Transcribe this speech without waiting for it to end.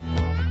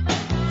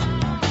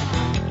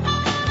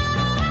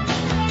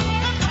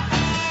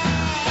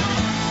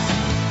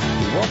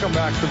Welcome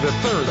back to the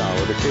third hour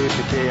of the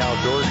KPK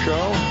Outdoor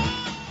Show.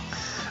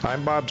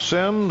 I'm Bob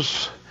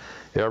Sims.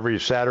 Every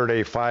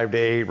Saturday, 5 to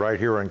 8, right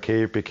here on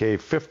KPK,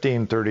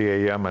 1530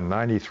 AM and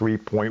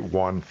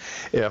 93.1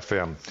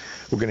 FM.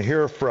 We're going to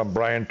hear from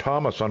Brian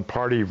Thomas on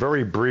Pardee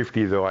very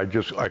briefly, though. I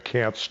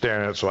can't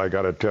stand it, so I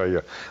got to tell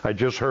you. I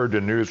just heard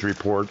the news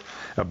report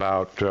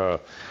about the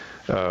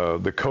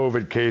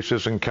COVID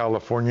cases in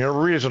California. The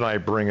reason I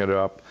bring it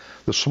up,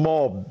 the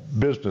small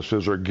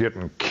businesses are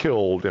getting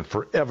killed, and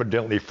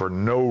evidently for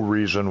no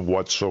reason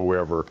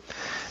whatsoever.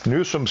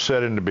 Newsom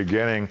said in the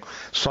beginning,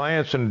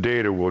 science and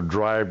data will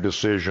drive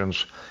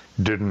decisions.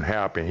 Didn't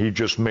happen. He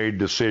just made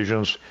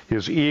decisions.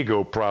 His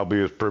ego probably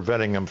is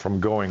preventing him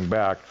from going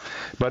back.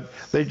 But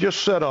they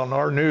just said on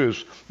our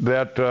news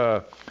that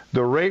the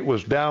rate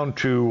was down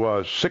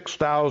to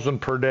 6,000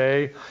 per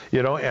day,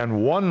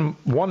 and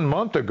one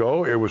month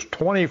ago it was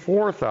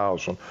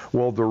 24,000.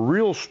 Well, the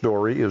real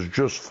story is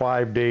just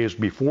 5 days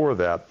before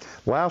that.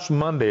 Last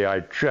Monday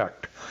I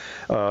checked,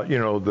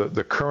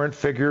 the current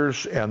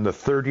figures and the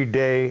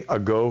 30-day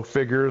ago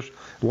figures.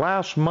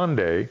 Last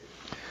Monday,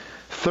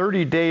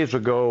 30 days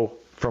ago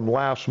from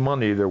last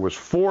Monday, there was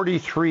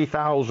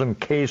 43,000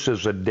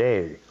 cases a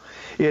day.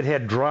 It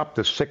had dropped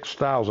to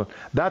 6,000.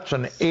 That's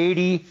an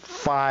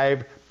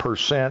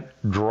 85%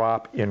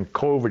 drop in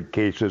COVID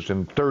cases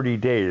in 30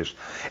 days.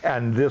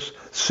 And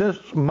since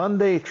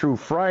Monday through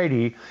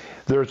Friday,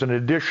 there's an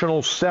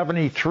additional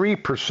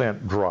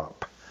 73%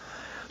 drop.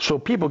 So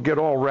people get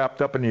all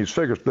wrapped up in these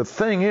figures. The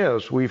thing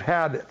is, we've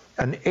had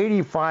an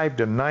 85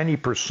 to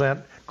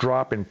 90%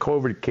 drop in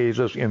COVID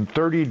cases in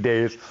 30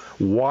 days.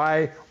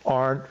 Why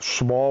aren't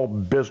small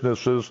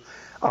businesses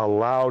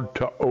allowed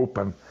to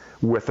open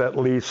with at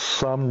least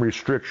some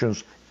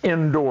restrictions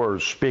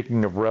indoors,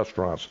 speaking of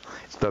restaurants?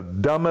 It's the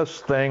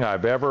dumbest thing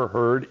I've ever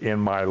heard in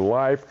my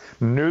life.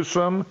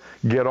 Newsom,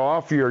 get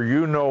off your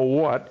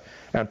you-know-what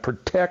and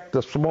protect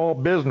the small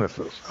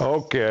businesses.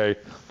 Okay,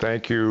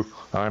 thank you.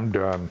 I'm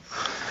done.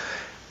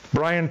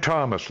 Brian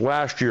Thomas,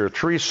 last year,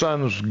 Three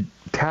Sons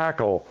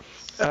tackle.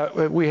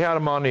 We had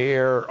him on the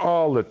air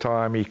all the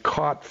time. He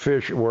caught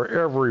fish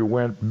wherever he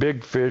went,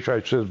 big fish.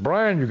 I said,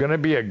 Brian, you're going to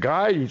be a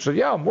guide? He said,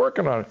 yeah, I'm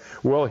working on it.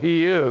 Well,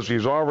 he is.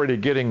 He's already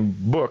getting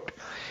booked.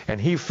 And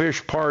he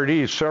fished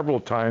Pardee several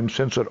times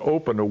since it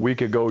opened a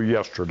week ago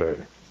yesterday.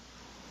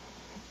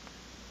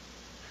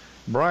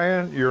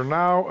 Brian, you're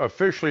now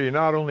officially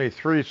not only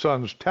Three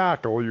Sons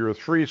Tackle, you're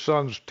Three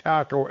Sons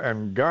Tackle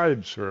and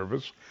Guide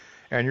Service,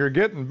 and you're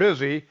getting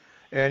busy,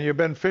 and you've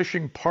been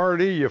fishing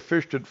Pardee. You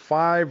fished it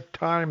 5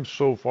 times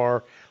so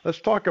far. Let's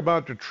talk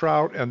about the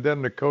trout and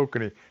then the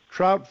kokanee.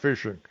 Trout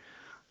fishing,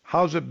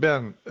 how's it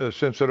been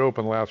since it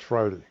opened last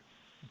Friday?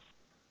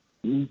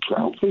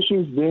 Trout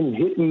fishing's been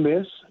hit and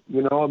miss.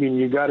 You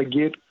got to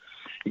get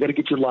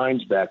your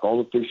lines back.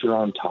 All the fish are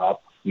on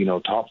top.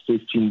 Top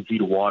 15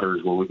 feet of water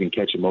is where we've been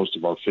catching most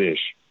of our fish.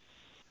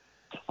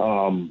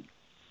 You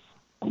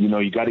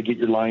got to get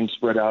your lines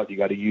spread out. You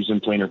got to use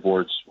them planer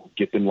boards.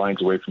 Get them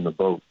lines away from the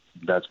boat.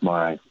 That's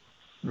my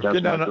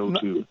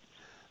go-to.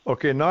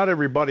 Okay, not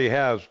everybody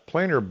has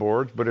planer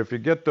boards, but if you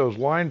get those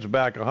lines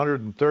back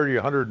 130,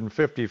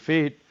 150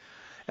 feet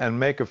and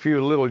make a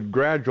few little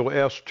gradual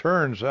S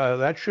turns,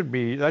 that should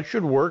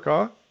work,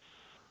 huh?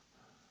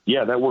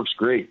 Yeah, that works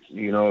great.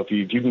 If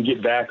you can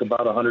get back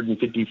about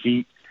 150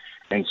 feet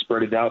and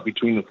spread it out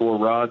between the 4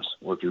 rods,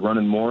 or if you're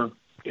running more,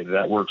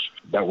 that works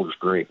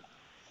great.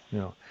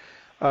 Yeah.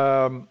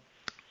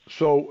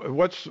 So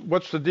what's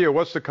the deal?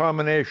 What's the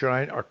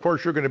combination? Of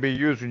course, you're going to be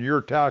using your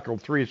tackle,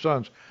 Three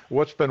Sons.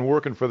 What's been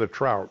working for the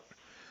trout?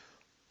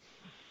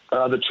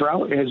 The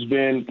trout has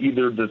been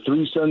either the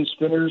Three Sons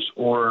spinners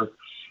or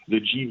the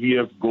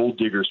GVF Gold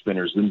Digger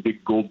spinners. Them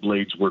big gold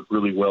blades work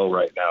really well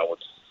right now.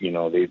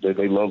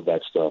 They love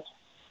that stuff.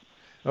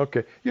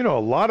 Okay. A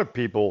lot of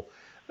people,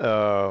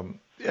 and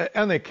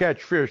they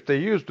catch fish, they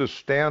use the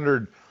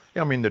standard,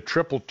 the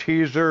triple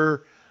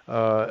teaser,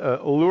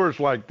 lures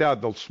like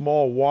that, the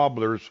small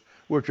wobblers,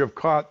 which have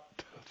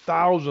caught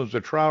thousands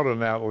of trout in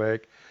that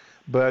lake.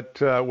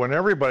 But when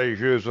everybody's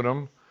using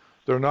them,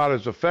 they're not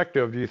as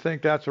effective. Do you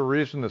think that's a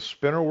reason the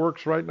spinner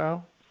works right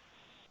now?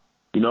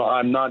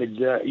 I'm not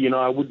exact.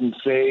 I wouldn't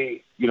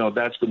say,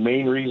 that's the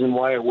main reason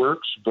why it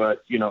works.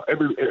 But,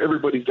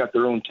 everybody's got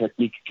their own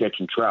technique of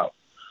catching trout.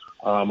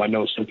 I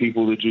know some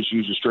people that just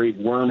use a straight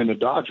worm and a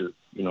dodger.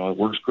 It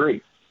works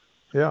great.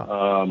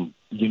 Yeah.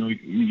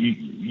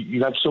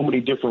 You have so many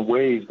different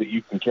ways that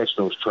you can catch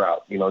those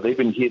trout. They've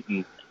been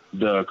hitting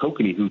the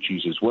kokanee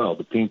hoochies as well,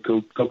 the pink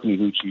kokanee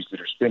hoochies that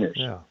are spinners.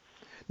 Yeah.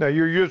 Now,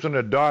 you're using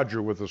a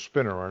dodger with a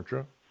spinner, aren't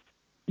you?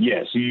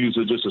 Yes, I use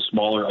a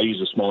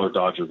smaller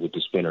dodger with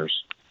the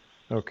spinners.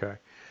 Okay.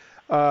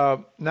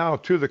 Now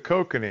to the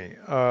kokanee.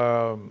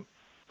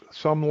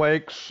 Some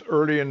lakes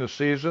early in the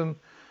season,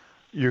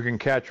 you can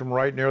catch them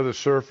right near the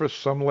surface.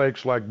 Some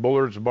lakes like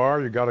Bullard's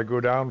Bar, you got to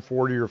go down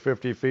 40 or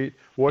 50 feet.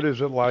 What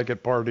is it like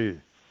at Pardee?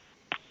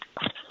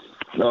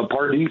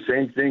 Pardee,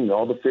 same thing.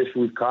 All the fish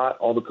we've caught,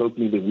 all the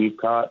kokanee that we've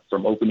caught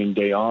from opening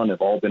day on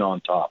have all been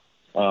on top.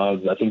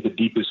 I think the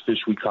deepest fish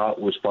we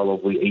caught was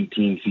probably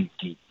 18 feet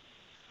deep.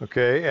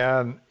 Okay,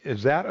 and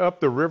is that up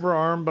the river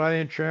arm by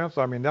any chance?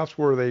 I mean, that's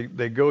where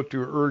they go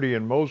to early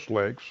in most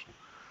lakes.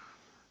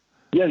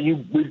 Yeah,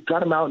 we've got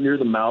them out near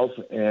the mouth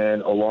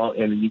and along,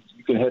 and you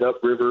can head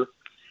upriver,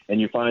 and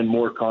you find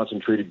more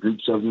concentrated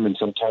groups of them, and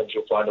sometimes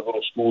you'll find a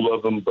little school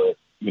of them, but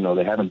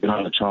they haven't been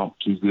on the chomp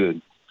too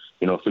good.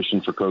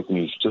 Fishing for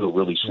kokanee is still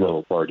really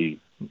slow, Pardee.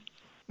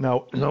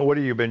 Now, what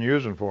have you been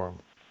using for them?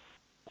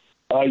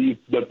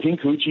 The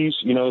pink hoochies,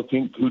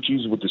 pink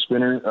hoochies with the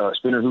spinner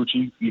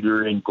hoochie,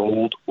 either in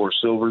gold or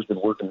silver, has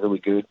been working really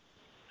good.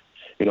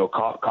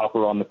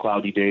 Copper on the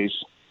cloudy days.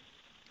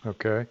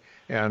 Okay,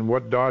 and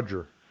what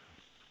dodger?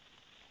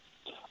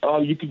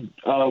 We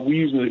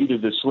use either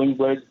the sling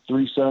blade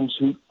Three Suns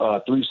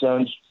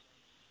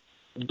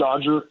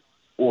Dodger,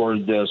 or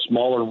the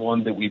smaller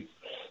one the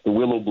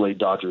willow blade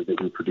Dodger that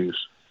we produce.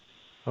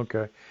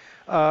 Okay.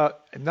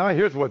 Now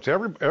here's what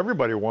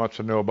everybody wants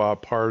to know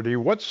about Pardee.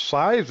 What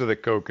size are the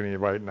kokanee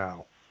right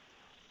now?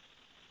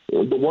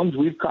 The ones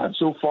we've caught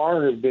so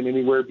far have been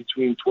anywhere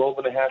between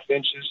 12.5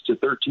 inches to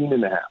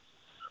 13.5.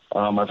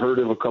 I've heard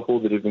of a couple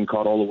that have been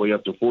caught all the way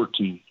up to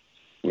 14.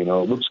 It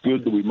looks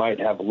good that we might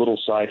have a little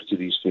size to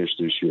these fish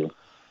this year.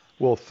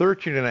 Well,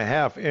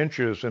 13.5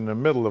 inches in the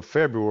middle of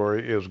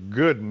February is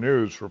good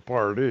news for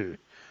Pardee.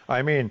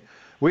 I mean,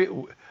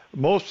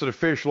 most of the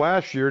fish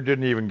last year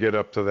didn't even get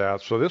up to that,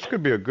 so this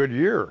could be a good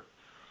year.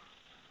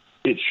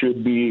 It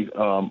should be.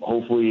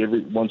 Hopefully,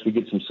 once we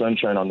get some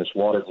sunshine on this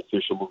water, the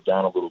fish will move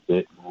down a little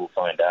bit, and we'll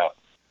find out.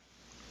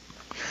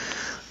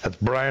 That's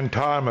Brian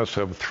Thomas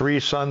of Three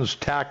Suns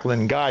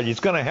Tackling Guide. He's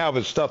going to have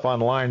his stuff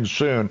online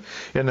soon.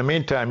 In the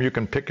meantime, you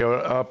can pick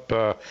up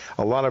a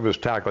lot of his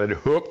tackle at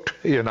Hooked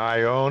in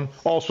Ione,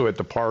 also at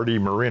the Pardee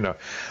Marina.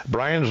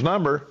 Brian's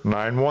number,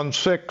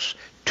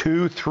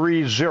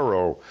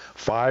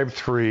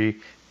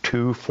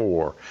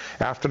 916-230-5324.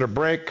 After the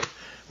break,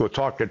 we'll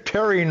talk to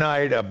Terry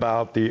Knight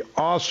about the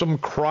awesome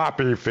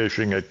crappie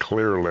fishing at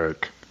Clear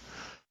Lake.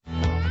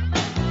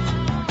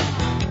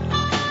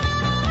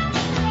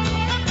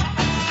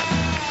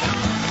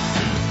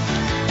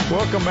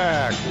 Welcome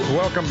back.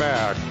 Welcome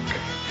back.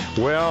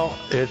 Well,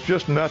 it's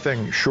just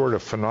nothing short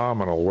of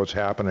phenomenal what's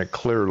happened at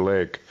Clear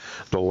Lake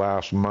the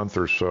last month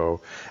or so,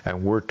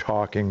 and we're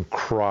talking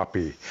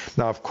crappie.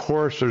 Now, of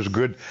course, there's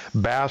good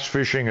bass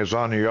fishing is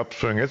on the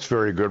upswing. It's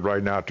very good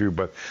right now, too,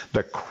 but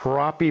the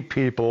crappie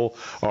people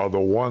are the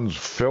ones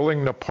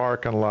filling the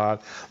parking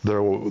lot. They're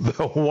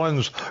the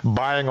ones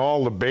buying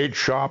all the bait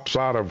shops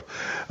out of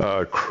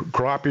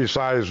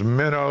crappie-sized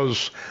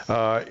minnows,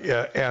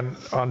 and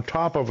on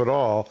top of it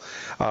all,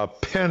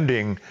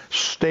 pending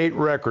state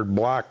record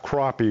black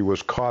crappie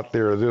was caught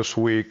there this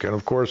week, and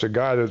of course, a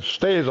guy that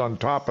stays on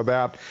top of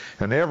that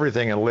and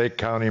everything in Lake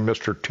County,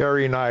 Mr.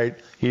 Terry Knight.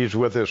 He's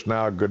with us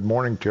now. Good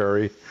morning,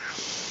 Terry.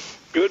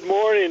 Good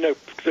morning.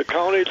 The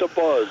county's a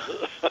buzz.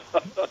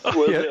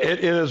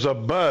 It is a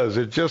buzz.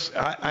 It just,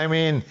 I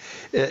mean,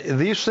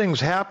 these things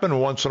happen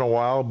once in a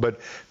while, but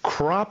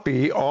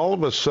crappie, all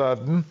of a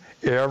sudden,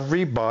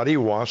 everybody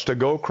wants to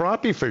go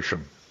crappie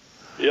fishing.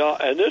 Yeah,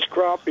 and this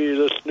crappie,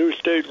 this new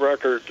state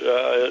record,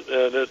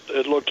 and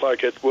it looks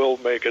like it will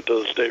make it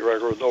to the state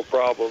record with no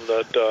problem,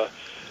 that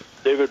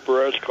David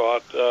Perez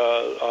caught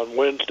on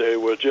Wednesday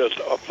was just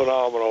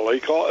phenomenal.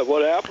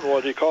 What happened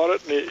was he caught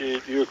it, and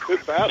you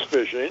quit bass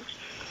fishing,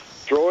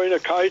 throwing a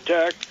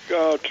Kitech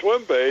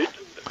swim bait,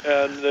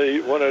 and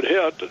when it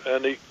hit,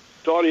 and he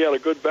thought he had a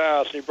good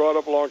bass, and he brought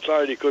up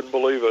alongside, he couldn't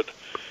believe it.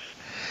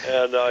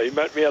 And he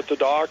met me at the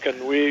dock,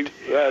 and we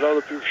had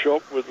other people show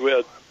up. We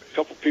had a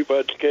couple people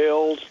had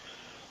scales,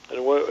 and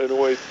it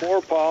weighed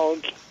 4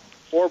 pounds,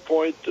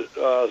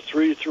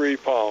 4.33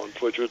 pounds,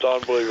 which was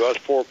unbelievable. That's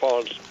 4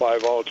 pounds,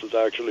 5 ounces,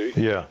 actually.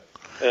 Yeah.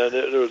 And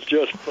it was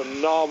just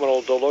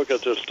phenomenal to look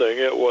at this thing.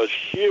 It was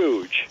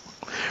huge.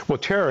 Well,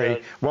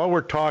 Terry, while we're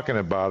talking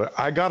about it,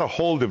 I got a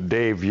hold of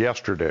Dave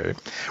yesterday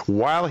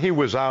while he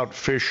was out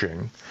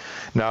fishing.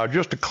 Now,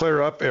 just to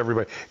clear up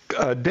everybody,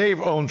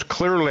 Dave owns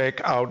Clear Lake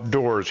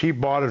Outdoors. He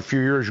bought it a few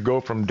years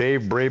ago from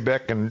Dave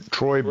Brabeck and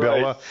Troy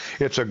Bella.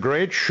 It's a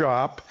great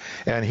shop,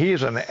 and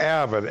he's an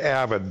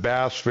avid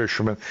bass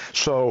fisherman.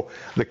 So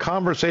the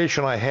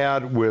conversation I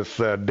had with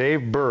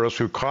Dave Burris,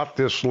 who caught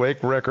this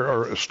lake record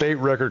or state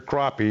record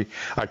crappie,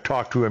 I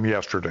talked to him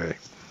yesterday.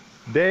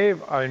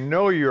 Dave, I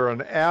know you're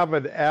an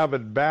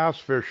avid bass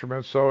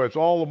fisherman, so it's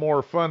all the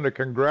more fun to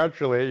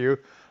congratulate you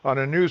on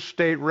a new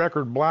state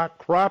record black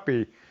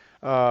crappie.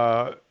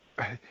 Have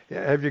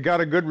you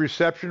got a good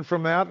reception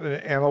from that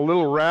and a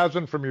little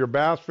razzing from your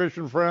bass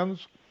fishing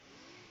friends?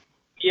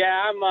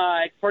 Yeah,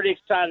 I'm pretty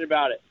excited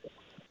about it.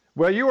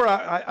 Well, you were,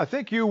 I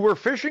think you were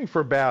fishing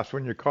for bass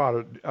when you caught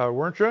it,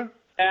 weren't you?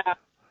 Yeah,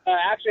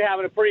 actually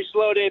having a pretty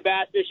slow day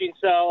bass fishing,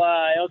 so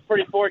it was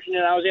pretty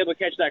fortunate I was able to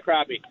catch that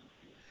crappie.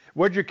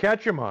 What'd you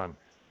catch him on?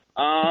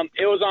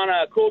 It was on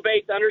a Cool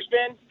Baits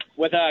underspin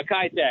with a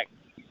Kitech.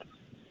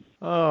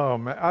 Oh,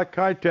 man,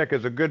 Kitech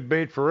is a good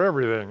bait for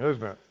everything,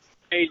 isn't it?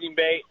 Amazing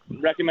bait.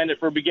 Recommend it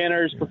for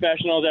beginners,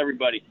 professionals,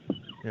 everybody.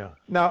 Yeah.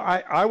 Now,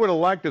 I would have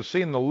liked to have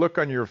seen the look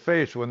on your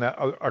face when that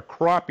a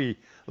crappie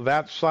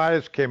that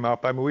size came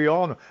up. I mean, we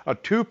all know a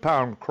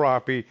 2-pound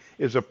crappie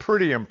is a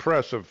pretty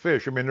impressive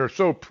fish. I mean, they're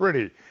so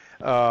pretty.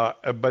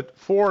 But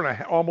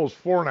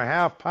almost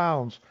 4.5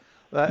 pounds.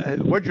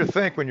 What'd you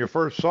think when you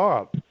first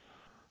saw it?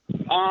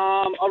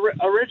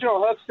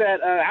 Original hook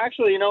set.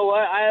 Actually, you know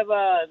what? I have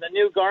the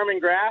new Garmin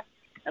graph,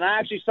 and I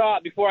actually saw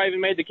it before I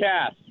even made the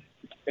cast.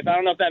 I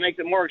don't know if that makes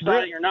it more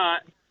exciting or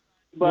not.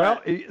 But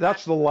well,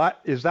 that's the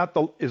is that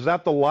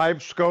the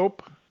live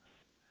scope?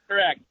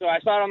 Correct. So I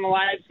saw it on the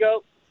live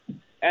scope,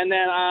 and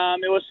then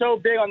it was so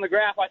big on the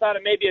graph, I thought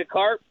it may be a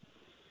carp.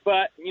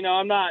 But you know,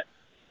 I'm not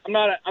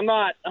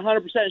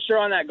 100% sure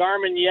on that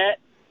Garmin yet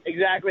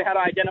exactly how to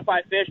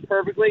identify fish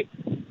perfectly.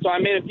 So I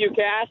made a few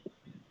casts,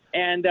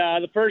 and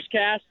the first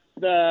cast,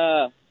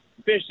 the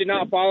fish did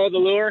not follow the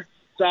lure,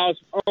 so I was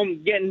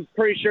getting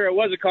pretty sure it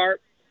was a carp.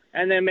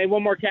 And then made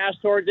one more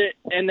cast towards it,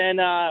 and then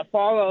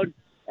followed,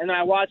 and then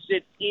I watched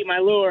it eat my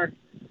lure,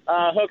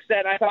 hook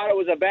set, and I thought it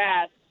was a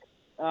bass,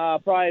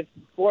 probably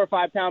 4 or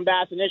 5 pound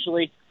bass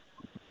initially.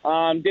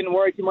 Didn't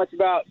worry too much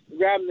about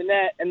grabbing the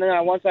net, and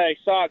then once I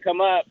saw it come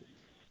up,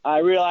 I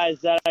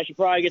realized that I should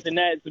probably get the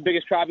net. It's the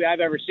biggest crappie I've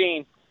ever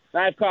seen.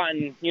 And I've caught,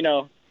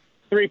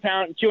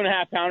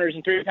 2.5 pounders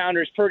and 3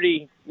 pounders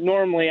pretty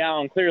normally out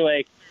on Clear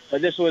Lake,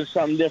 but this was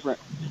something different.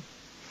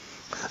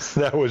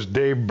 That was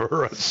Dave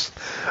Burris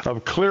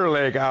of Clear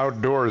Lake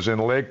Outdoors in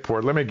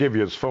Lakeport. Let me give you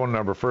his phone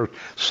number first,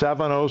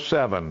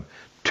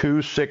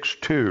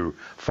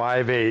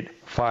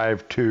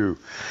 707-262-5852.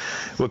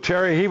 Well,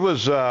 Terry, he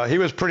was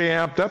pretty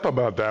amped up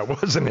about that,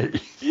 wasn't he?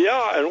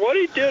 Yeah, and what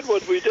he did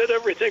was we did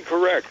everything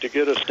correct to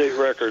get a state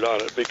record on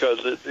it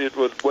because it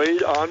was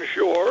weighed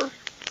onshore.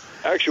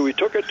 Actually, we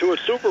took it to a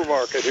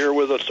supermarket here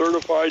with a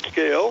certified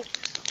scale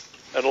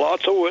and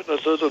lots of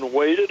witnesses and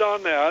waited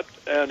on that.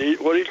 And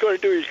what he's going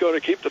to do, he's going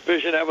to keep the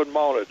fish and have it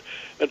mounted.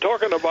 And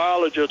talking to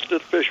biologists,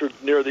 this fish was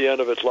near the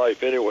end of its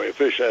life anyway,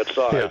 fish that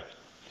size. Yeah.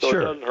 So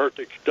sure. It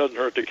doesn't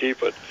hurt to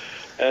keep it.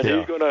 And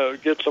he's going to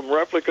get some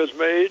replicas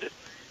made,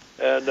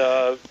 and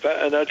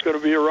that's going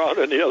to be around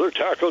in the other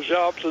tackle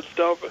shops and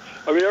stuff.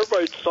 I mean,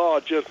 everybody saw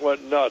it, just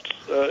went nuts.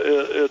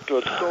 It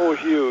was so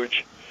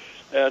huge.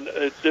 And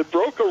it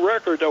broke a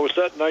record that was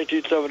set in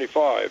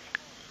 1975.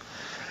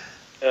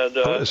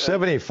 And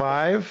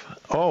 75?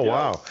 Oh, yeah.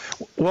 Wow.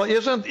 Well,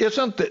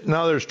 isn't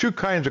now there's two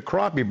kinds of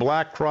crappie,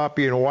 black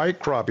crappie and white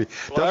crappie.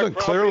 Doesn't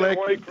Clear Lake...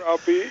 White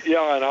crappie,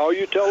 yeah, and how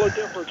you tell the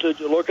difference is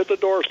you look at the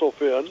dorsal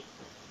fin,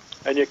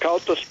 and you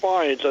count the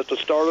spines at the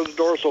start of the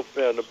dorsal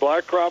fin. The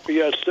black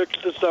crappie has 6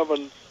 to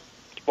 7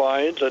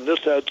 spines, and this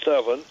had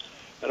 7,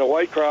 and a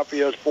white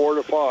crappie has 4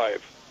 to 5.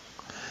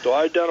 So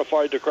I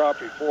identified the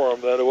crappie for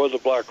him that it was a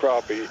black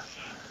crappie,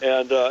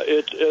 and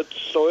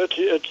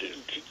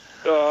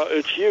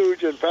it's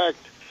huge. In fact,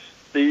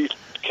 the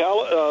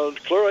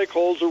Clear Lake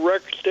holds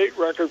the state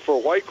record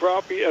for white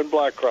crappie and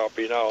black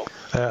crappie now.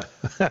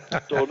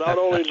 So not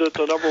only is it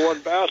the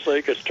 #1 bass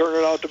lake, it's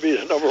turning out to be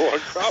the #1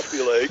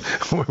 crappie lake.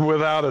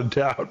 Without a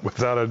doubt,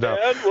 without a doubt.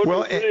 And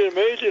what's really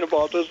amazing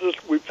about this is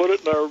we put it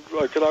in our,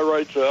 can I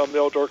write on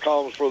the outdoor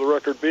columns for the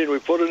Record Bean, we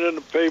put it in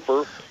the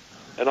paper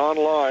and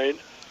online,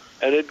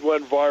 and it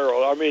went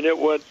viral. I mean,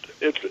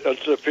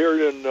 it's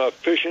appeared in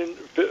Fishing,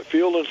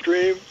 Field and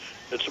Stream.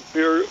 It's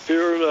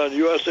appeared on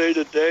USA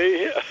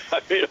Today. I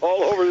mean,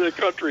 all over the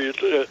country.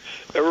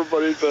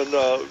 Everybody's been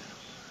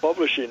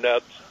publishing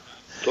that.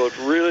 So it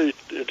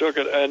took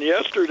it. And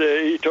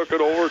yesterday he took it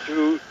over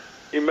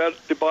he met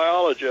the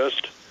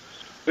biologist,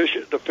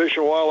 the fish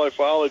and wildlife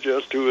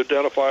biologist, to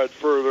identify it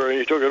further. And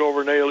he took it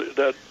over and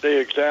they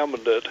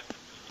examined it.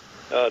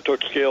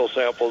 Took scale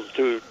samples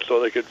too, so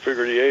they could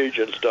figure the age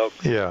and stuff.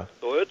 Yeah.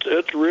 So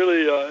it's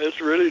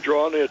really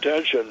drawing the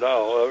attention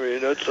now. I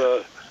mean, it's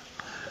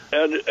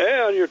and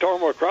you're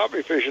talking about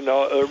crappie fishing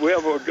now. We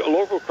have a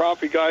local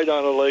crappie guy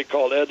down the lake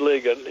called Ed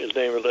Ligon. His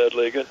name is Ed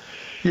Ligon.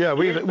 Yeah,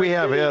 we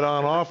have Ed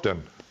on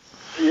often.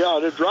 Yeah,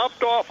 and it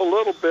dropped off a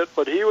little bit,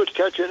 but he was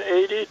catching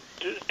 80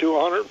 to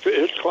 100.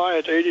 His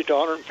clients 80 to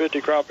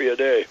 150 crappie a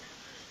day.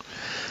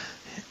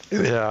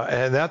 Yeah,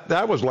 and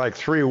that was like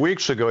 3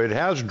 weeks ago. It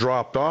has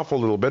dropped off a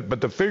little bit, but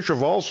the fish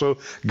have also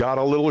got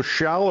a little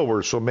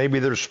shallower, so maybe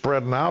they're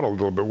spreading out a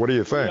little bit. What do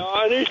you think?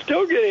 Yeah, and he's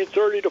still getting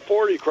 30 to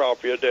 40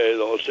 crappie a day,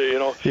 though. So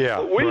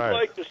Yeah,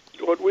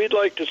 what we'd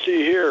like to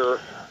see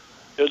here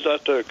is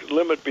that the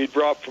limit be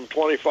dropped from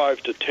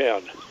 25 to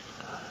 10.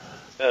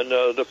 And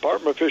the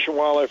Department of Fish and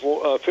Wildlife,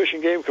 Fish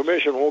and Game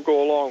Commission won't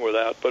go along with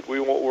that, but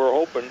we're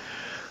hoping.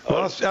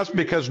 Well, that's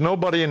because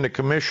nobody in the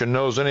commission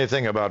knows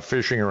anything about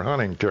fishing or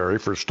hunting, Terry,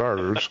 for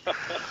starters.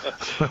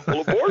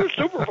 Well, the Board of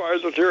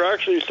Supervisors here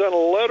actually sent a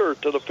letter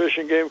to the Fish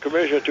and Game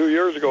Commission 2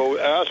 years ago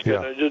asking,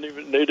 and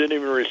they didn't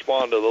even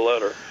respond to the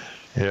letter.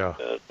 Yeah.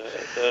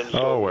 And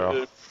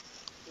so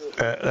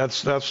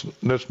That's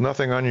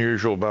nothing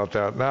unusual about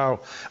that. Now,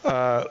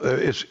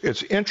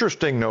 it's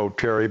interesting, though,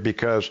 Terry,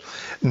 because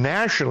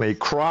nationally,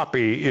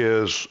 crappie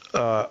is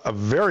a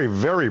very,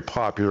 very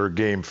popular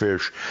game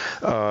fish.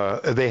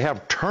 They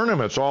have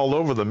tournaments all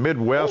over the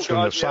Midwest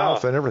and the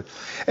South and everything.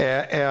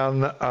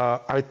 And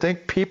I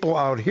think people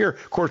out here,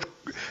 of course,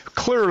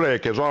 Clear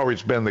Lake has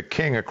always been the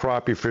king of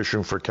crappie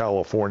fishing for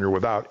California,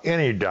 without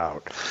any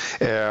doubt,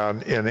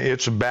 and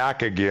it's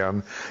back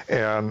again.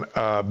 And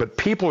but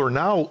people are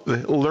now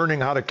learning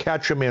how to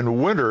catch them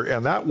in winter,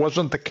 and that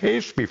wasn't the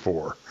case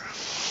before.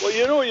 Well,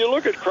 you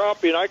look at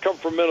crappie, and I come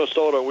from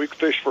Minnesota. We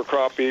fish for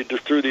crappie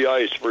through the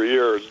ice for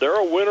years. They're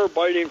a winter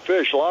biting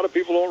fish. A lot of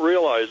people don't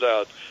realize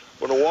that.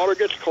 When the water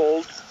gets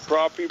cold,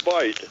 crappie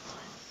bite,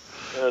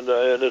 and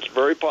it's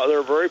they're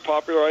a very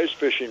popular ice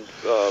fishing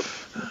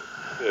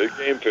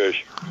game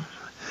fish.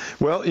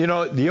 Well,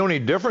 the only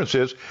difference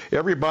is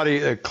everybody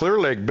at Clear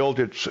Lake built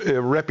its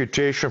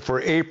reputation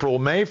for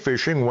April-May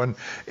fishing, when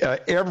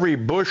every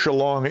bush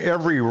along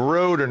every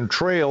road and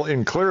trail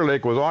in Clear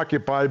Lake was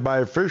occupied by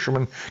a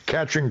fisherman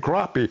catching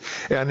crappie.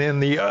 And in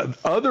the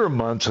other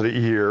months of the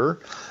year,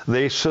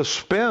 they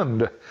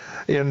suspend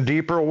in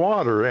deeper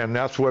water, and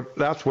that's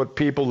what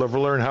people have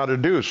learned how to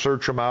do: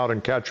 search them out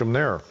and catch them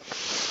there.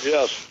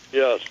 Yes.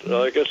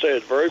 Like I say,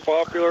 it's very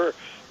popular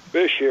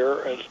fish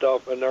here and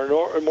stuff, and there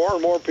are more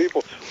and more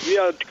people. We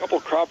had a couple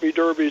crappie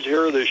derbies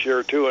here this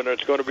year too, and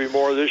it's going to be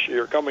more this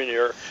year, coming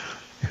year,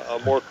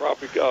 more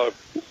crappie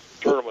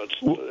tournaments.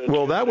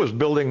 Well, that was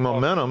building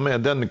momentum,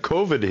 and then the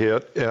COVID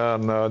hit,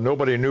 and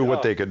nobody knew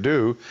what they could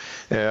do,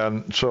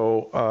 and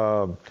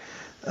so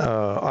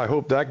I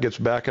hope that gets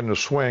back into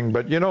swing.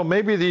 But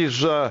maybe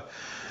these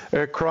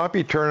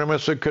crappie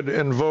tournaments that could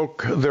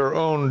invoke their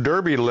own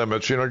derby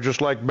limits, just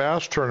like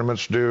bass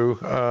tournaments do,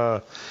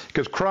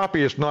 because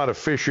crappie is not a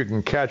fish you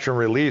can catch and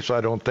release.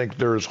 I don't think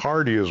they're as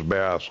hardy as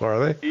bass, are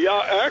they?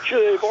 Yeah,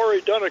 actually, they've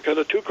already done it, because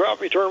the 2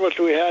 crappie tournaments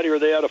we had here,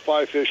 they had a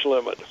 5-fish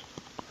limit.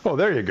 Oh,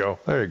 there you go.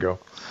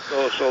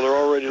 So they're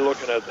already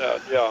looking at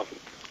that, yeah.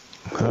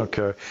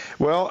 Okay.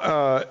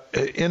 Well,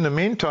 in the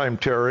meantime,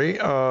 Terry,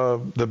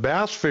 the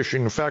bass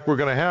fishing, in fact, we're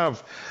going to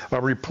have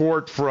a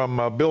report from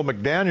Bill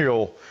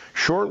McDaniel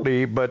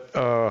shortly, but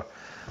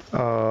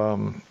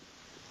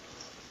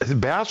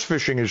bass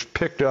fishing has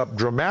picked up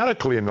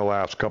dramatically in the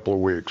last couple of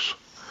weeks.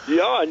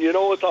 Yeah, and what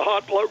one of the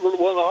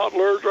hot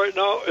lures right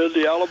now is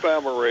the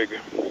Alabama rig.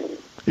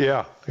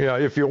 Yeah,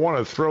 if you want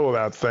to throw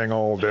that thing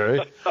all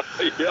day.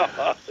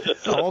 Yeah.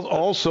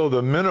 Also,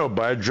 the minnow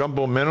bite,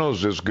 jumbo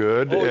minnows, is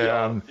good. Oh,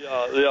 yeah,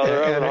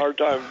 they're having a hard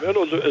time.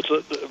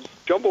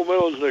 Jumbo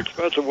minnows is an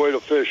expensive way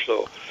to fish,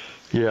 though.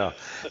 Yeah.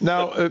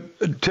 Now,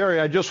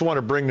 Terry, I just want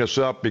to bring this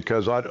up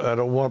because I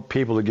don't want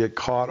people to get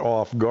caught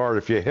off guard.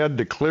 If you head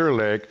to Clear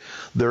Lake,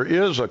 there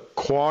is a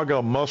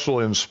quagga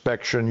mussel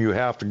inspection you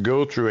have to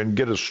go through and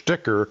get a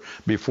sticker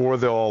before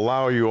they'll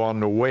allow you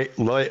on the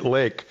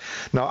lake.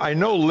 Now, I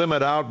know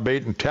Limit Out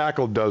Bait and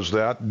Tackle does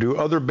that. Do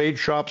other bait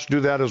shops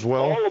do that as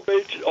well?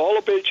 All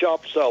the bait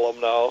shops sell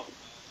them now,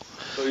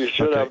 so you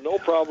should have no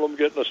problem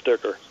getting a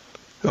sticker.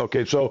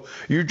 Okay, so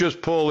you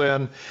just pull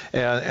in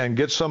and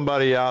get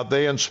somebody out.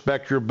 They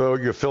inspect your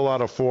boat. You fill out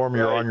a form.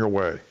 You're on your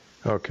way.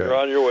 Okay. You're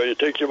on your way. It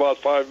takes you about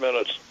 5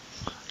 minutes.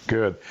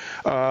 Good.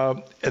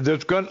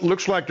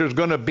 Looks like there's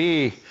going to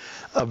be,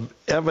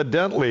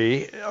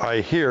 evidently, I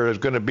hear, there's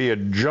going to be a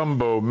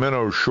jumbo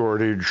minnow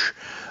shortage.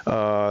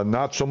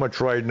 Not so much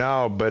right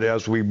now, but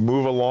as we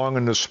move along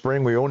in the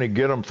spring, we only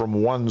get them from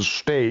one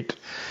state,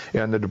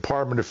 and the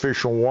Department of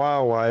Fish and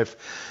Wildlife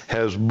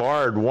has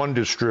barred one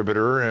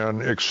distributor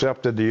and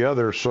accepted the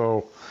other.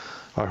 So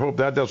I hope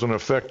that doesn't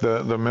affect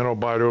the minnow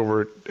bite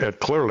over at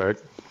Clear Lake.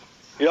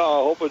 Yeah,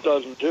 I hope it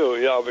doesn't too.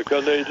 Yeah,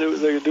 because they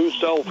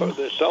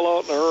sell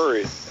out in a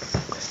hurry.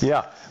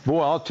 Yeah.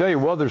 Well, I'll tell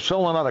you, they're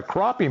selling out of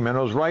crappie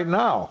minnows right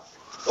now.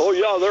 Oh,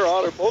 yeah,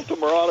 both of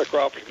them are out of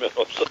crappie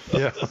minnows.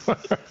 Yeah.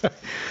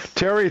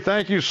 Terry,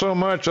 thank you so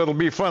much. That'll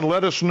be fun.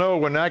 Let us know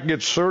when that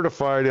gets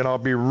certified, and I'll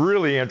be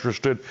really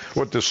interested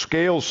what the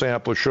scale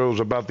sample shows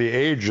about the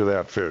age of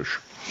that fish.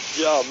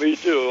 Yeah, me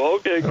too.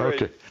 Okay,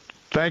 great. Okay.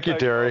 Thank you,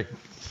 Terry.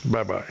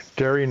 Bye-bye.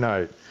 Terry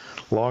Knight,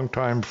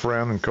 longtime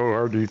friend and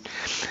cohort. He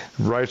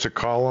writes a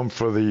column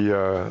for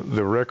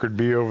the Record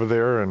Bee over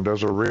there and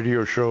does a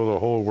radio show, the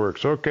whole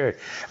works. Okay,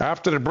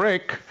 after the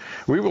break,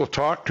 we will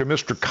talk to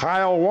Mr.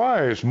 Kyle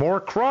Wise.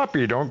 More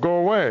crappie. Don't go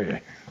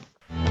away.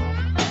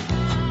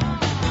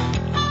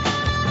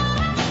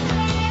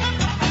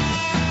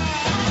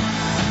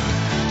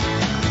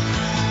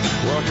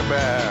 Welcome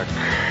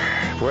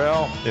back.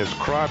 Well, it's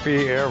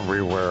crappie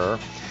everywhere,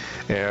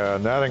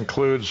 and that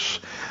includes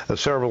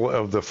several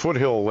of the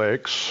foothill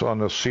lakes on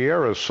the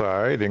Sierra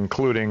side,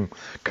 including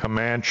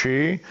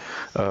Camanche,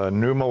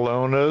 New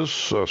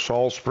Melones,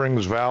 Salt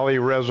Springs Valley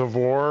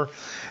Reservoir,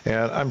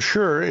 and I'm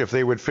sure if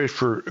they would fish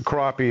for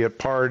crappie at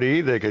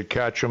Pardee, they could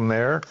catch them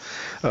there.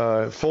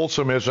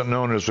 Folsom isn't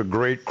known as a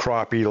great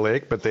crappie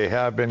lake, but they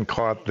have been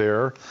caught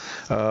there.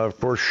 Of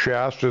course,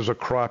 Shasta is a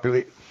crappie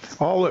lake.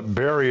 All at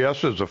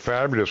Berryessa is a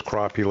fabulous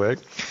crappie lake.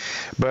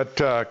 But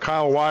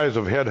Kyle Wise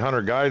of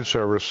Headhunter Guide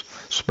Service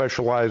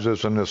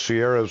specializes in the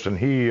Sierras, and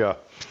he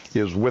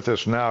is with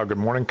us now. Good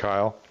morning,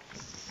 Kyle.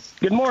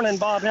 Good morning,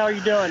 Bob. How are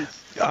you doing?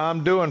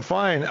 I'm doing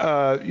fine.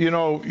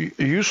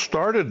 You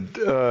started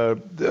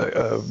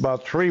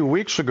about 2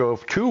 weeks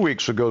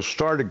ago,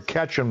 started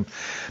catching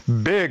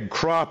big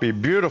crappie,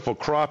 beautiful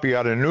crappie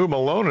out of New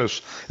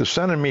Melones. Is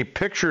sending me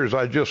pictures.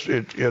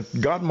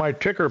 It got my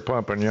ticker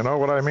pumping. You know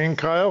what I mean,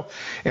 Kyle?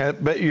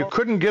 But you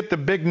couldn't get the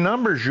big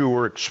numbers you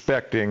were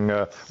expecting.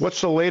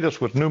 What's the latest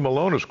with New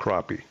Melones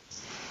crappie?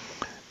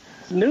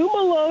 New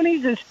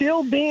Melones is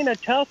still being a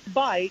tough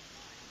bite.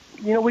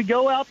 We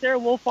go out there,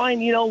 we'll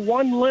find,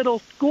 one little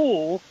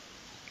school,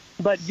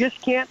 but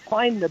just can't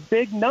find the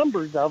big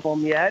numbers of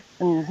them yet,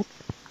 and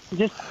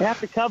just have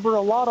to cover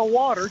a lot of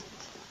water.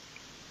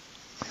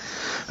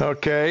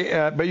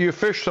 Okay, but you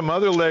fished some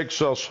other lakes,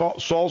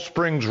 Salt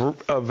Springs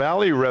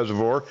Valley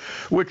Reservoir,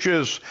 which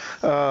is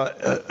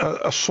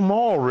a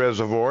small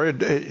reservoir.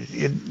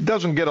 It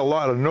doesn't get a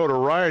lot of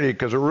notoriety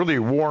because it really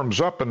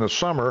warms up in the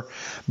summer,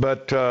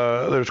 but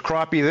there's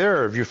crappie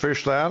there. Have you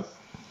fished that?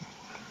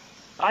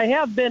 I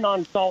have been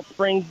on Salt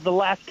Springs the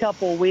last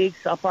couple of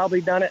weeks. I've probably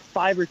done it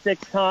 5 or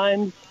 6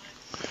 times.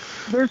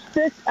 There's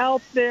fish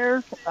out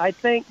there, I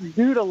think,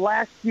 due to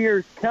last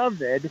year's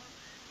COVID,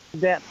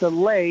 that the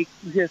lake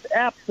just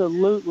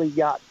absolutely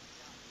got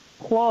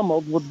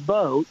plummeled with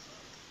boats,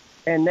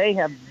 and they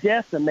have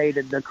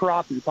decimated the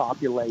crappie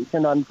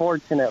population,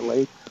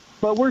 unfortunately.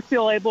 But we're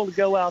still able to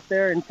go out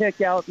there and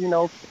pick out,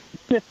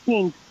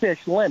 15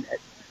 fish limit,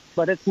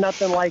 but it's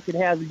nothing like it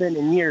has been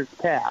in years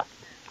past.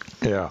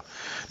 Yeah.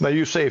 Now,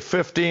 you say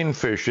 15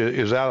 fish.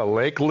 Is that a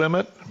lake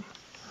limit?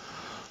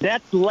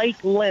 That's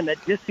lake limit,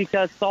 just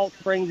because Salt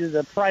Springs is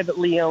a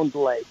privately owned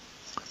lake.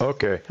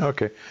 Okay.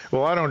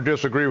 Well, I don't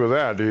disagree with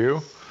that, do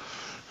you?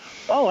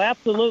 Oh,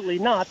 absolutely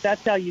not.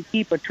 That's how you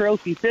keep a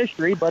trophy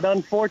fishery, but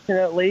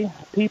unfortunately,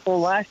 people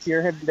last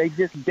year, they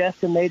just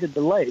decimated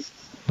the lake.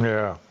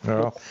 Yeah.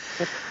 Well,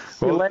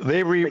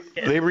 they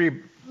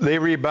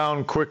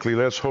rebound quickly.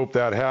 Let's hope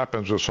that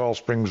happens with Salt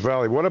Springs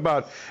Valley. What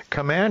about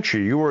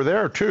Camanche? You were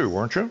there too,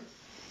 weren't you?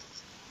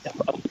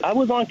 I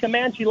was on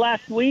Camanche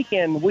last week,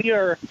 and we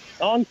are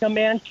on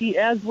Camanche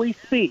as we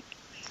speak.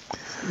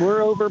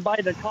 We're over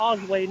by the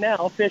causeway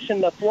now,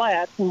 fishing the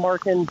flats and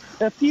marking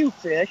a few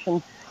fish,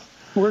 and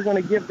we're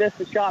going to give this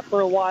a shot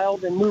for a while,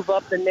 then move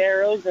up the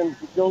narrows and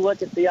go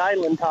look at the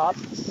island top.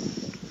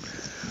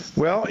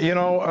 Well,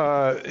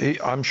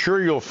 I'm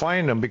sure you'll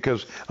find them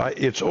because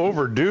it's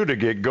overdue to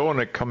get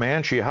going at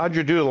Camanche. How'd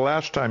you do the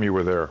last time you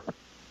were there?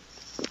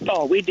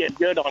 Oh, we did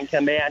good on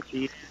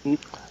Camanche.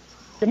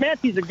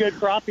 Camanche's a good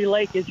crappie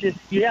lake. It's just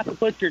you have to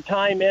put your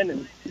time in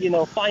and,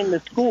 find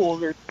the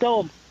schools. There's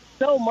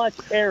so much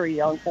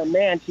area on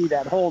Camanche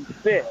that holds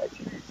fish.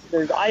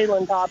 There's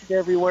island tops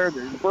everywhere.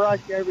 There's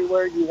brush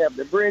everywhere. You have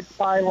the bridge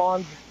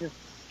pylons.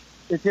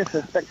 It's just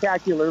a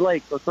spectacular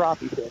lake for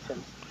crappie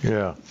fishing.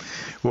 Yeah.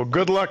 Well,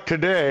 good luck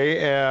today.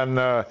 And,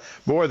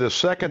 boy, the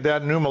second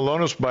that New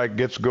Melones bite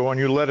gets going,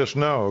 you let us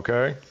know,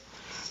 okay?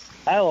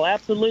 Oh,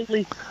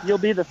 absolutely. You'll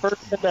be the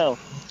first to know.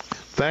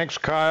 Thanks,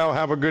 Kyle.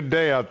 Have a good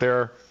day out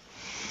there.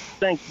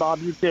 Thanks,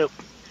 Bob. You too.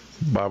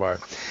 Bye-bye.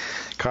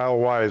 Kyle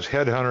Wise,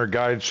 Headhunter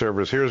Guide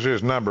Service. Here's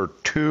his number,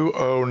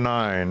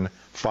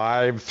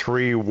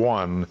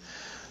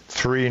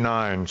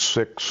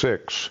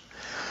 209-531-3966.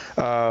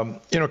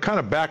 Kind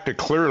of back to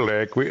Clear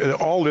Lake.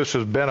 All this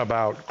has been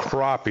about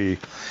crappie.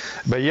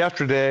 But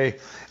yesterday,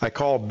 I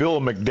called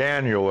Bill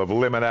McDaniel of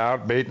Limit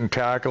Out, Bait and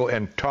Tackle,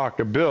 and talked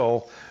to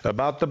Bill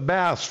about the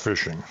bass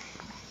fishing.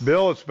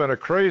 Bill, it's been a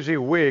crazy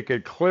week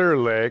at Clear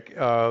Lake.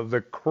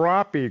 The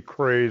crappie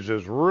craze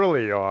is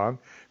really on,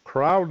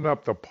 crowding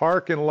up the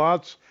parking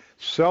lots,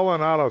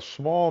 selling out of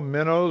small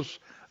minnows,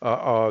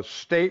 a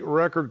state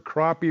record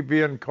crappie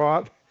being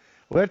caught.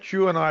 Let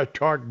you and I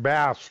talk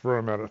bass for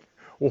a minute.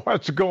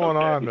 What's going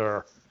on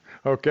there?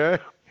 Okay.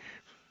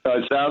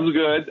 Sounds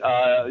good.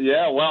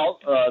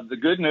 The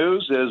good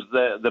news is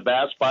the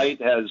bass bite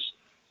has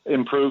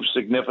improved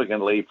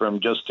significantly from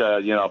just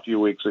a few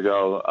weeks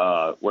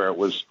ago where it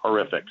was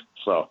horrific.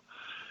 So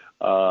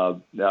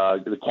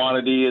the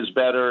quantity is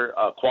better,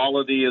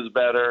 quality is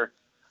better.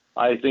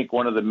 I think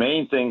one of the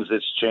main things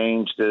that's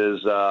changed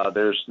is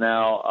there's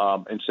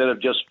now instead of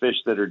just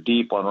fish that are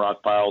deep on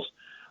rock piles,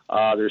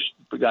 there's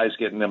guys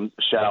getting them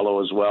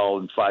shallow as well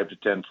in 5 to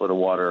 10 foot of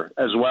water,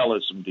 as well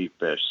as some deep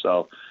fish.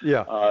 So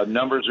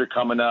numbers are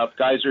coming up.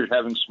 Guys are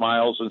having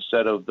smiles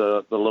instead of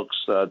the looks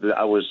that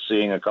I was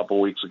seeing a couple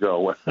weeks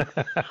ago when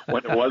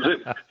it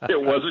wasn't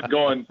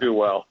going too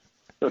well.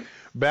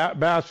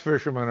 Bass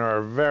fishermen are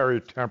a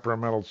very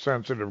temperamental,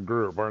 sensitive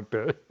group, aren't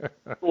they?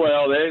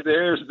 Well,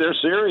 they're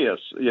serious.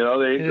 They're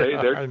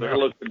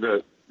looking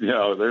to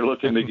they're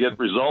looking to get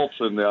results,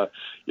 and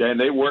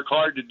they work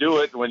hard to do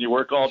it. When you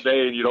work all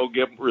day and you don't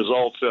get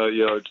results,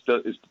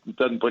 it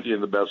doesn't put you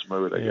in the best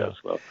mood, I guess.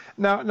 Well,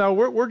 now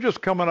we're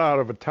just coming out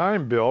of a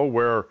time, Bill,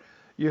 where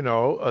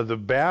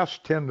the bass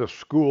tend to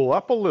school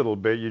up a little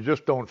bit. You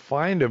just don't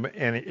find them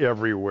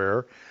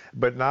everywhere.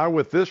 But now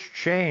with this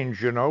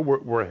change,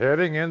 we're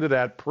heading into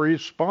that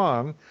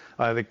pre-spawn.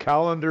 The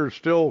calendar's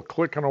still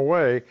clicking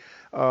away.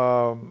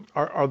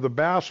 Are the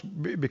bass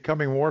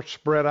becoming more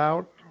spread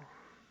out?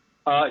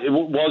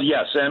 Well,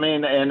 yes. I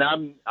mean, and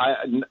I'm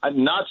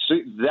not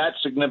that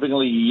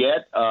significantly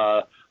yet.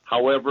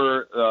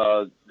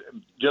 However,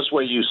 just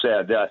what you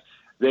said,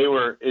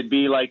 it'd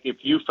be like if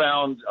you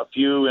found a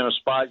few in a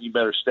spot, you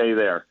better stay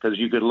there because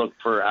you could look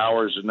for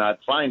hours and not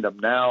find them.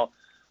 Now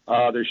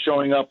they're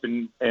showing up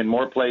in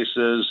more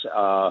places,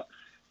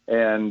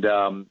 and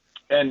the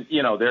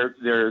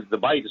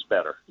bite is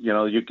better.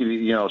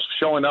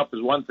 Showing up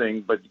is one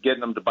thing, but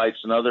getting them to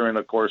bite's another, and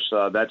of course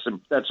that's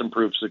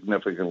improved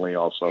significantly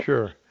also.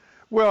 Sure.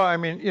 Well, I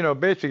mean,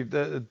 basically,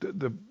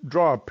 the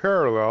draw a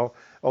parallel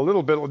a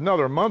little bit.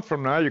 Another month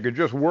from now, you could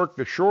just work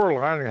the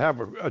shoreline and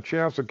have a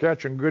chance of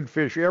catching good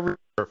fish everywhere.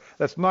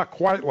 That's not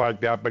quite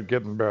like that, but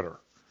getting better.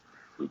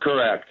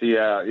 Correct.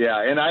 Yeah.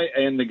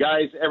 And the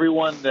guys,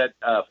 everyone that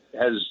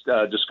has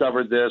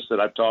discovered this that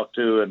I've talked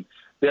to, and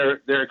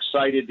they're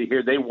excited to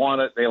hear. They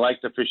want it. They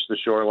like to fish the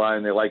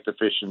shoreline. They like to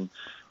fish in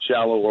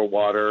shallower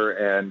water,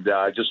 and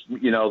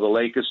the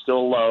lake is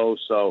still low,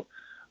 so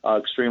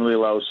extremely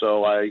low.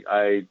 So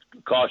I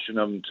caution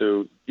them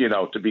to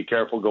be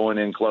careful going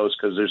in close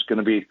because there's going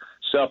to be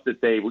stuff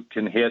that they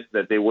can hit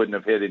that they wouldn't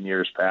have hit in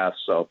years past.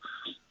 So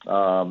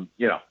and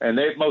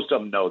most of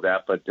them know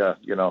that, but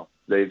they'll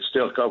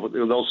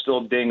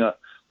still ding a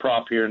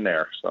prop here and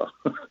there. So.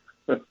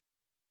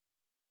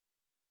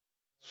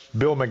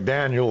 Bill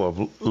McDaniel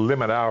of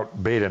Limit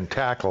Out Bait and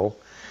Tackle.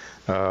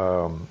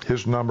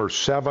 His number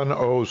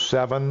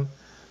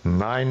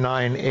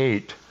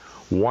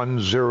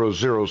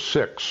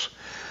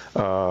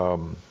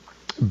 707-998-1006.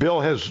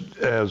 Bill has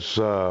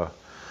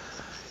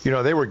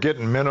they were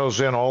getting minnows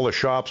in all the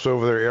shops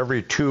over there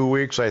every 2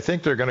 weeks. I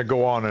think they're going to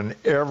go on an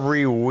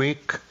every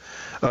week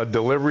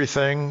delivery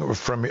thing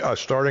from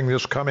starting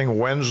this coming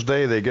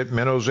Wednesday. They get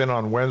minnows in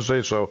on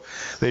Wednesday, so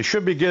they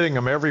should be getting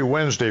them every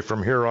Wednesday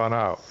from here on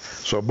out.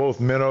 So both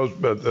minnows,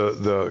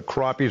 the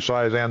crappie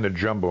size and the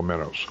jumbo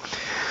minnows.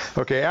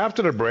 Okay,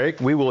 after the break,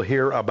 we will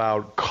hear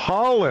about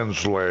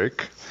Collins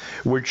Lake,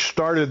 which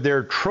started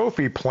their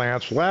trophy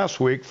plants last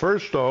week.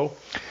 First, though,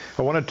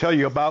 I want to tell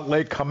you about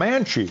Lake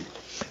Camanche,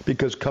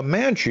 because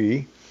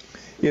Camanche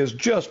is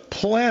just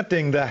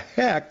planting the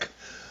heck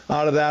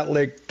out of that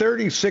lake,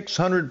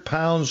 3,600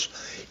 pounds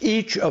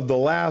each of the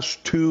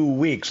last 2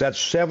 weeks. That's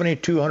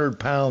 7,200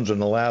 pounds in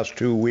the last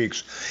 2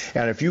 weeks.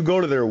 And if you go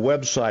to their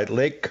website,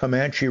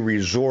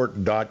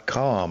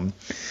 LakeComancheResort.com,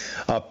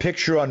 a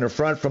picture on the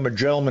front from a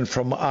gentleman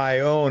from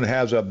Ione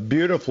has a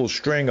beautiful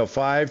string of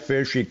 5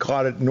 fish he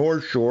caught at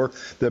North Shore,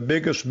 the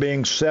biggest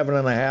being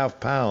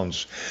 7.5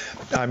 pounds.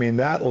 I mean,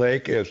 that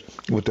lake is,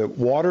 with the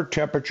water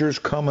temperatures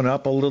coming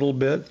up a little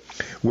bit,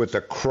 with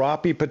the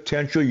crappie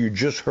potential you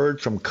just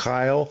heard from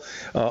Kyle,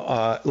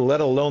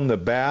 let alone the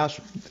bass,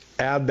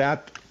 add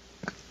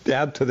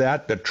to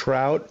that the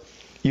trout,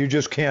 you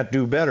just can't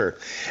do better.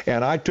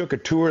 And I took a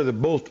tour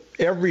of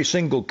every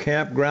single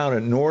campground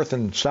at North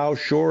and South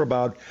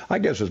Shore I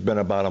guess it's been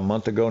about a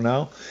month ago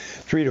now,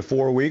 3 to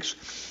 4 weeks.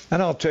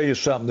 And I'll tell you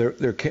something,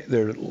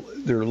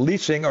 they're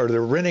leasing or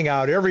they're renting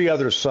out every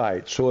other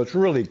site, so it's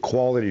really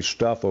quality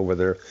stuff over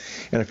there.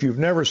 And if you've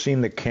never seen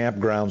the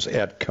campgrounds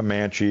at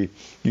Camanche,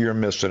 you're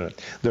missing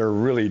it. They're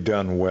really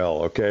done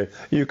well, okay?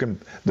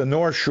 The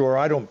North Shore,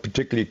 I don't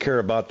particularly care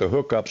about the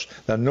hookups.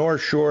 The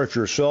North Shore, if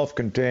you're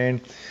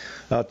self-contained,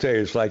 I'll tell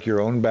you, it's like your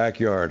own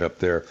backyard up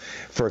there.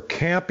 For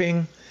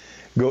camping,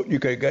 you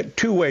got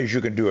 2 ways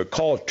you can do it.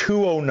 Call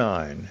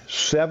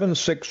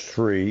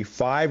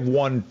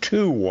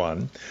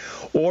 209-763-5121,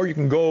 or you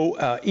can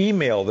go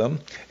email them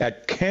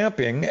at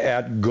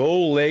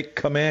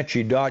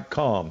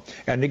camping@golakecomanche.com.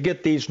 And to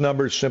get these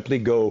numbers, simply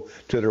go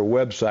to their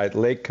website,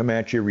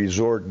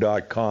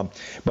 LakeComancheResort.com.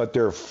 But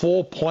they're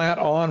full plant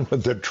on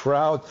with the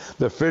trout.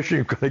 The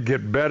fishing is going to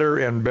get better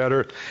and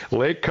better.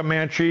 Lake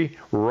Camanche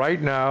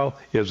right now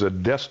is a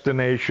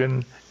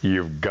destination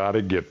you've got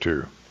to get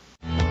to.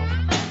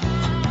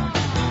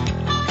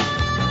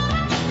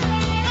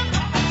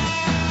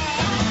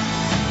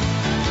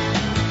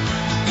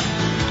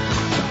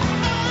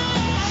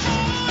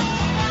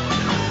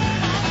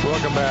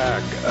 Welcome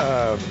back.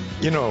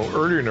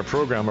 Earlier in the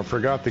program, I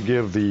forgot to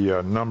give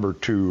the number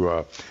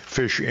to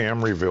Fish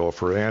Emeryville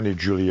for Andy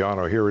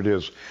Giuliano. Here it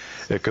is,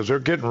 because they're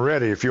getting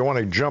ready. If you want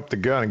to jump the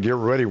gun and get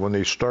ready when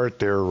they start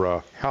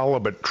their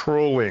halibut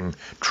trolling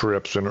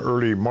trips in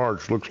early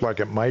March, looks like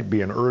it might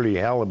be an early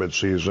halibut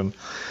season.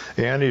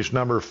 Andy's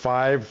number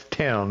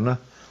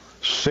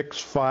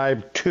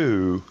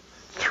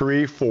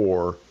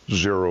 510-652-3400.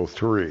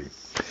 888-888-9803.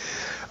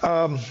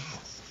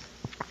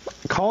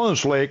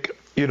 Collins Lake,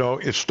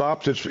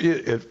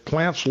 it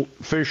plants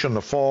fish in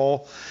the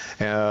fall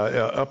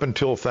up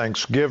until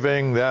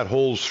Thanksgiving. That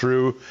holds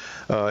through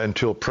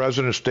until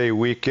President's Day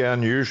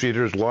weekend. Usually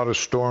there's a lot of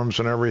storms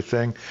and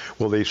everything.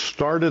 Well, they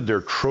started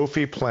their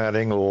trophy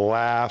planting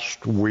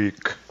last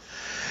week.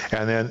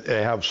 And then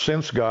they have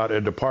since got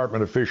a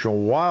Department of Fish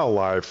and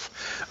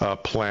Wildlife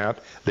plant.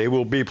 They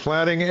will be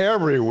planting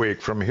every week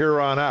from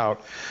here on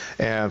out.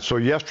 And so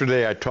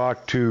yesterday I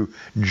talked to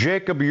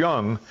Jacob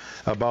Young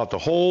about the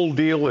whole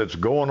deal that's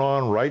going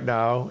on right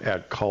now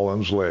at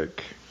Collins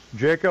Lake.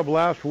 Jacob,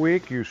 last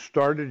week you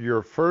started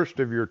your first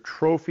of your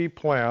trophy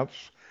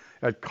plants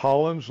at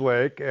Collins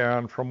Lake,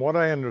 and from what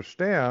I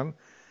understand,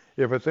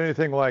 if it's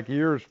anything like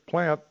years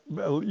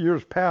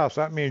past,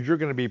 that means you're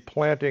going to be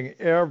planting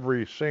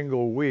every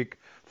single week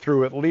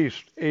through at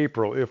least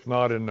April, if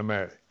not into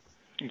May.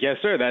 Yes,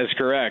 sir, that is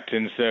correct.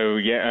 And so,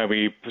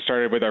 we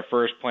started with our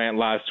first plant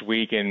last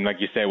week, and like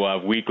you say, we'll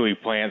have weekly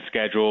plants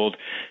scheduled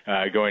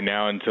going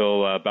now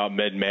until about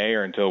mid-May,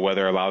 or until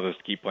weather allows us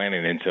to keep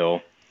planting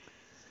until.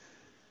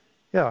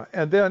 Yeah,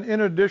 and then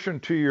in addition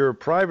to your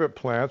private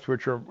plants,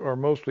 which are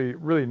mostly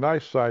really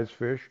nice sized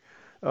fish,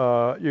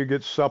 you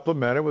get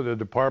supplemented with the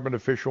Department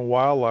of Fish and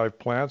Wildlife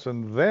plants,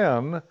 and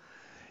then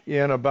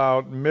in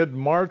about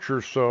mid-March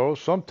or so,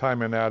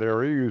 sometime in that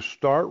area, you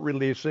start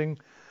releasing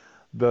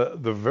the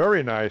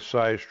very nice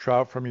sized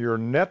trout from your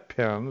net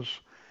pens,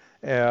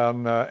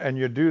 and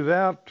you do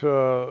that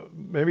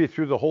maybe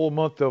through the whole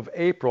month of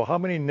April. How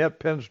many net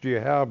pens do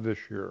you have this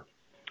year?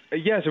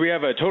 Yeah, so we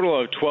have a total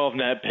of 12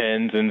 net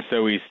pens, and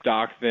so we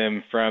stock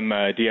them from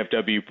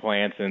DFW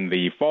plants in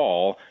the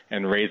fall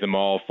and raise them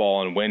all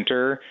fall and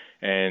winter.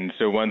 And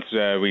so once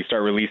we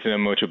start releasing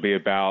them, which will be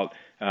about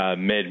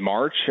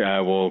mid-March,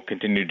 we'll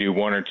continue to do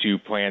 1 or 2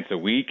 plants a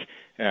week,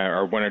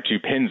 or 1 or 2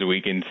 pens a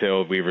week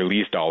until we've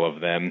released all of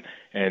them.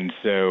 And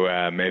so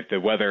if the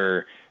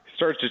weather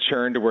starts to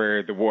churn to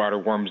where the water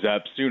warms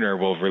up sooner,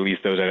 we'll release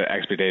those at an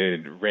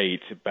expedited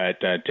rate. But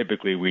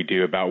typically we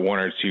do about 1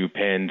 or 2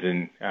 pens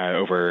in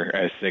over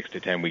a 6 to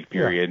 10 week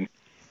period. Yeah.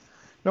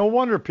 No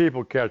wonder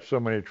people catch so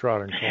many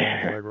trout in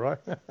Collins Lake, right?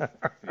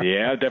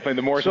 Yeah, definitely.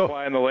 The more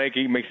supply in the lake,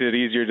 it makes it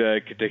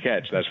easier to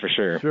catch. That's for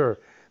sure. Sure.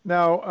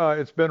 Now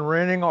it's been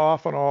raining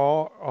off and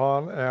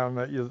on, and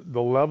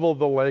the level of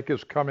the lake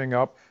is coming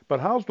up. But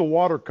how's the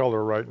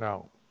watercolor right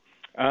now?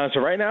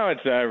 So right now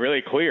it's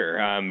really clear.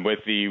 With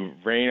the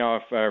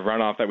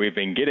runoff that we've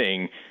been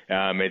getting,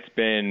 it's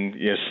been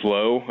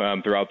slow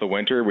throughout the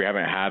winter. We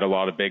haven't had a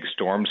lot of big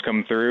storms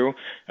come through.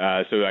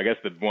 So I guess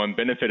the one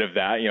benefit of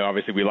that,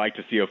 obviously we like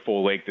to see a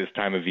full lake this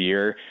time of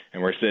year,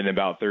 and we're sitting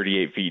about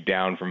 38 feet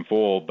down from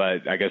full.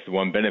 But I guess the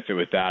one benefit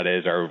with that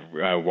is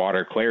our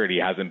water clarity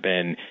hasn't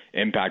been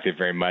impacted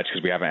very much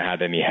because we haven't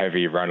had any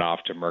heavy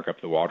runoff to murk up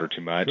the water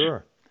too much.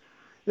 Sure.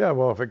 Yeah,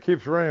 well, if it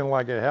keeps raining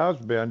like it has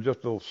been,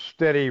 just a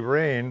steady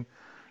rain,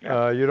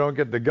 you don't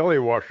get the gully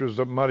washers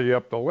that muddy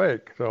up the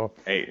lake. So,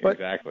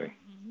 exactly.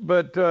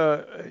 But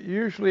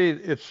usually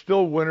it's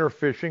still winter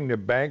fishing. The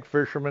bank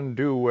fishermen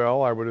do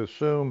well. I would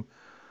assume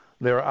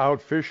they're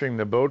out fishing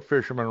the boat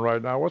fishermen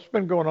right now. What's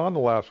been going on the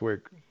last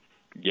week?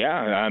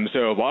 Yeah,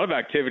 so a lot of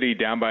activity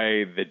down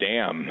by the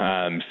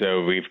dam.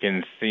 So we've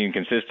seen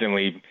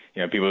consistently,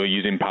 people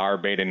using power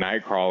bait and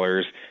night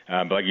crawlers.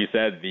 But like you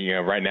said,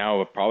 right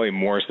now probably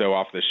more so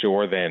off the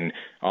shore than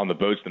on the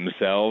boats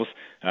themselves.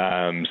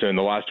 So in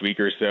the last week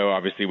or so,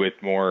 obviously with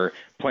more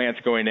plants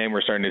going in,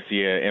 we're starting to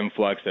see an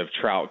influx of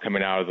trout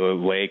coming out of the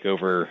lake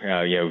over,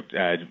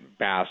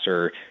 bass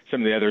or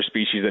some of the other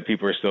species that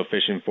people are still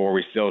fishing for.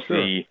 We still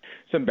see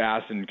some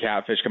bass and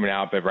catfish coming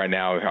out, but right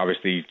now,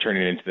 obviously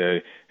turning into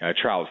the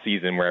trout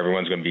season where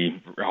everyone's going to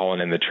be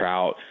hauling in the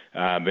trout.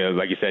 But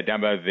like you said,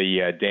 down by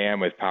the dam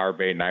with power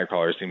bait and night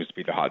crawlers seems to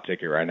be the hot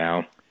ticket right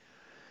now.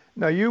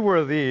 Now, you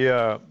were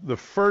the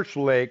first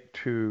lake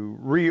to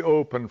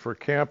reopen for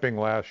camping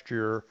last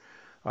year.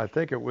 I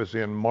think it was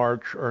in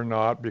March or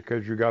not,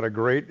 because you got a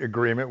great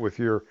agreement with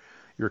your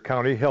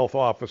county health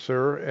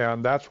officer,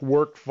 and that's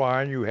worked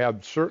fine. You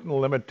had certain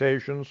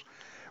limitations,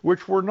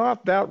 which were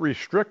not that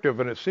restrictive,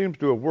 and it seems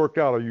to have worked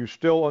out. Are you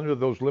still under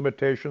those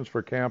limitations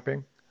for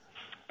camping?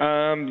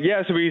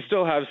 Yeah, so we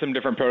still have some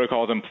different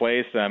protocols in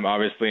place.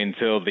 Obviously,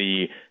 until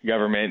the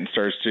government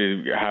starts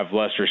to have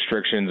less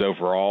restrictions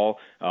overall,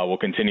 we'll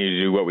continue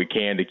to do what we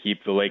can to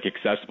keep the lake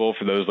accessible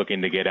for those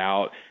looking to get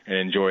out and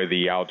enjoy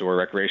the outdoor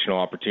recreational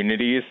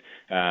opportunities.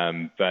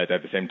 But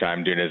at the same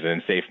time, doing it in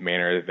a safe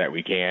manner that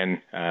we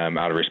can,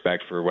 out of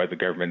respect for what the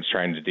government's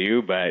trying to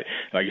do. But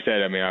like you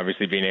said,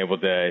 obviously being able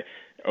to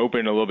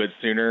open a little bit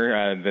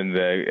sooner than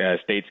the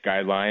state's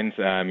guidelines,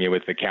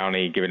 with the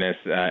county giving us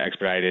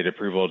expedited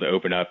approval to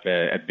open up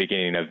at the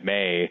beginning of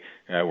May,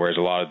 whereas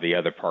a lot of the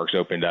other parks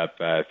opened up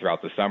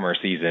throughout the summer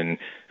season,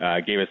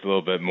 gave us a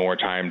little bit more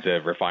time to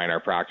refine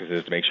our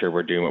practices to make sure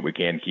we're doing what we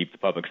can to keep the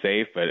public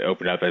safe, but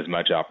open up as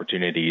much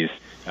opportunities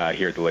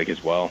here at the lake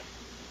as well.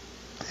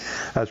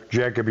 That's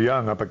Jacob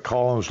Young up at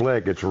Collins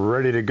Lake. It's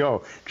ready to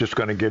go. Just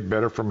going to get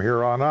better from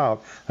here on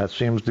out. That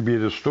seems to be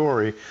the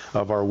story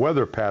of our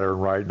weather pattern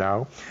right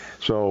now.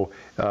 So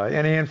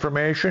any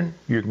information,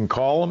 you can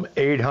call them,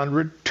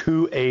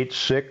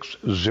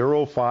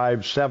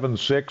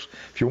 800-286-0576.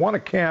 If you want to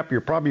camp,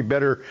 you're probably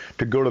better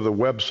to go to the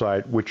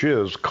website, which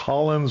is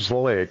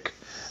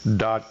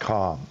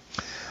collinslake.com.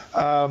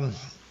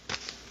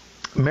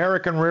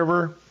 American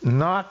River,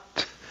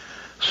 not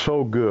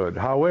so good.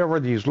 However,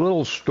 these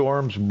little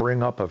storms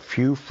bring up a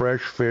few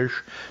fresh fish.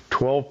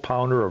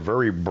 12-pounder, a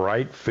very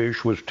bright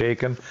fish was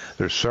taken.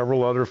 There's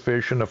several other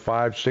fish in the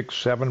 5, 6,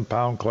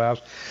 7-pound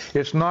class.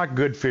 It's not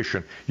good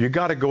fishing. You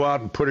got to go out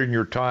and put in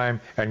your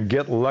time and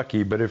get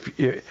lucky. But I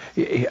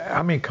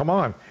mean, come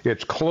on,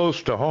 it's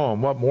close to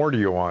home. What more do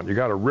you want? You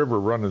got a river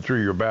running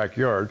through your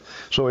backyard,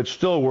 so it's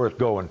still worth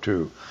going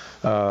to.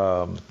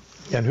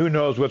 And who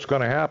knows what's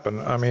going to happen?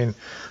 I mean,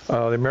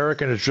 the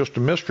American is just a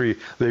mystery.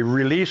 They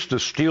released the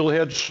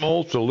steelhead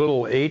smolts, the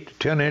little 8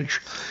 to 10-inch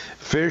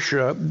fish.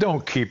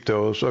 Don't keep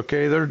those,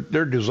 okay?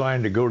 They're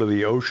designed to go to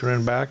the ocean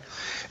and back.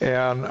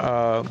 And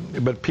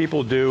but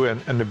people do, and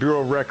the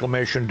Bureau of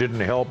Reclamation didn't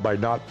help by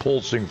not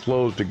pulsing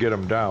flows to get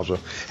them down. So,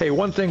 hey,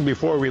 one thing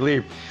before we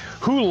leave.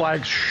 Who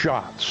likes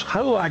shots?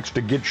 Who likes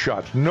to get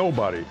shots?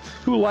 Nobody.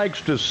 Who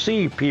likes to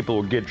see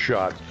people get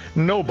shots?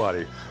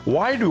 Nobody.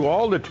 Why do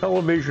all the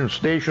television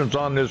stations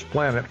on this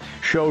planet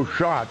show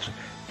shots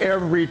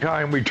every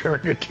time we turn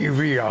the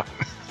TV on?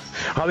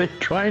 Are they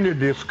trying to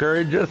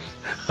discourage us?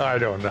 I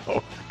don't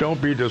know.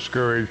 Don't be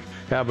discouraged.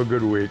 Have a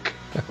good week.